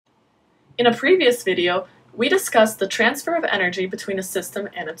In a previous video, we discussed the transfer of energy between a system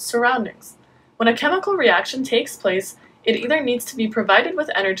and its surroundings. When a chemical reaction takes place, it either needs to be provided with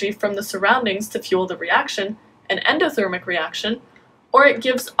energy from the surroundings to fuel the reaction, an endothermic reaction, or it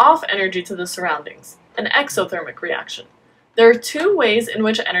gives off energy to the surroundings, an exothermic reaction. There are two ways in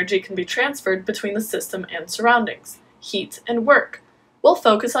which energy can be transferred between the system and surroundings: heat and work. We'll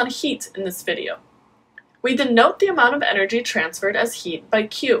focus on heat in this video. We denote the amount of energy transferred as heat by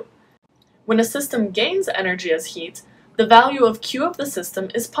Q. When a system gains energy as heat, the value of Q of the system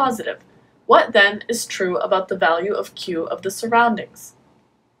is positive. What then is true about the value of Q of the surroundings?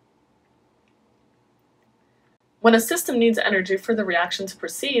 When a system needs energy for the reaction to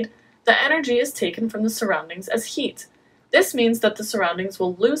proceed, the energy is taken from the surroundings as heat. This means that the surroundings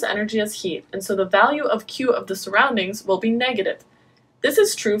will lose energy as heat, and so the value of Q of the surroundings will be negative. This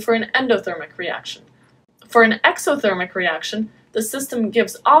is true for an endothermic reaction. For an exothermic reaction, the system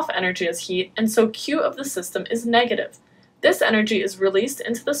gives off energy as heat, and so Q of the system is negative. This energy is released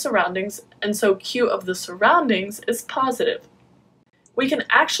into the surroundings, and so Q of the surroundings is positive. We can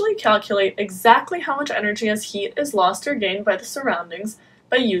actually calculate exactly how much energy as heat is lost or gained by the surroundings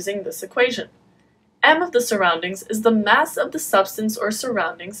by using this equation. M of the surroundings is the mass of the substance or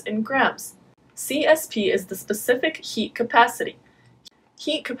surroundings in grams. CSP is the specific heat capacity.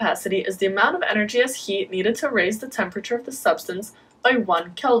 Heat capacity is the amount of energy as heat needed to raise the temperature of the substance by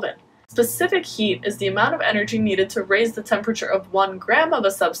 1 Kelvin. Specific heat is the amount of energy needed to raise the temperature of 1 gram of a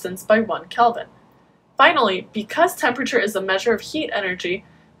substance by 1 Kelvin. Finally, because temperature is a measure of heat energy,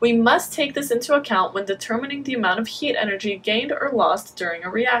 we must take this into account when determining the amount of heat energy gained or lost during a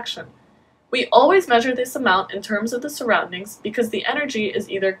reaction. We always measure this amount in terms of the surroundings because the energy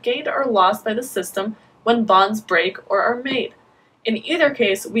is either gained or lost by the system when bonds break or are made. In either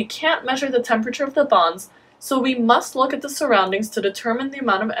case, we can't measure the temperature of the bonds, so we must look at the surroundings to determine the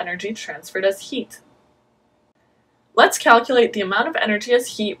amount of energy transferred as heat. Let's calculate the amount of energy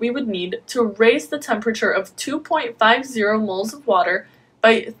as heat we would need to raise the temperature of 2.50 moles of water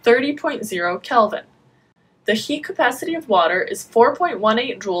by 30.0 Kelvin. The heat capacity of water is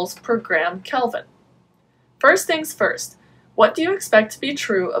 4.18 joules per gram Kelvin. First things first, what do you expect to be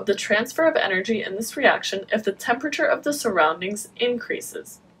true of the transfer of energy in this reaction if the temperature of the surroundings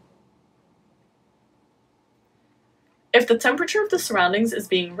increases? If the temperature of the surroundings is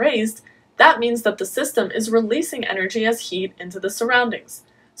being raised, that means that the system is releasing energy as heat into the surroundings.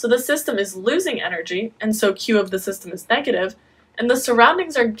 So the system is losing energy, and so Q of the system is negative, and the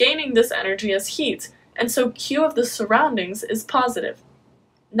surroundings are gaining this energy as heat, and so Q of the surroundings is positive.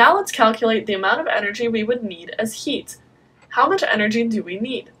 Now let's calculate the amount of energy we would need as heat. How much energy do we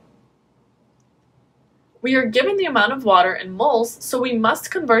need? We are given the amount of water in moles, so we must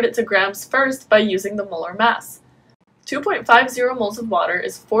convert it to grams first by using the molar mass. 2.50 moles of water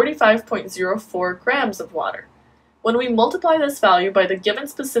is 45.04 grams of water. When we multiply this value by the given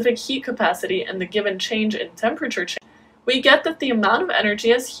specific heat capacity and the given change in temperature change, we get that the amount of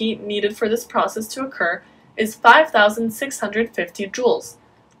energy as heat needed for this process to occur is 5,650 joules.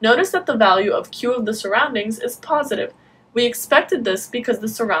 Notice that the value of Q of the surroundings is positive. We expected this because the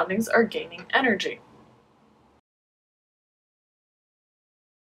surroundings are gaining energy.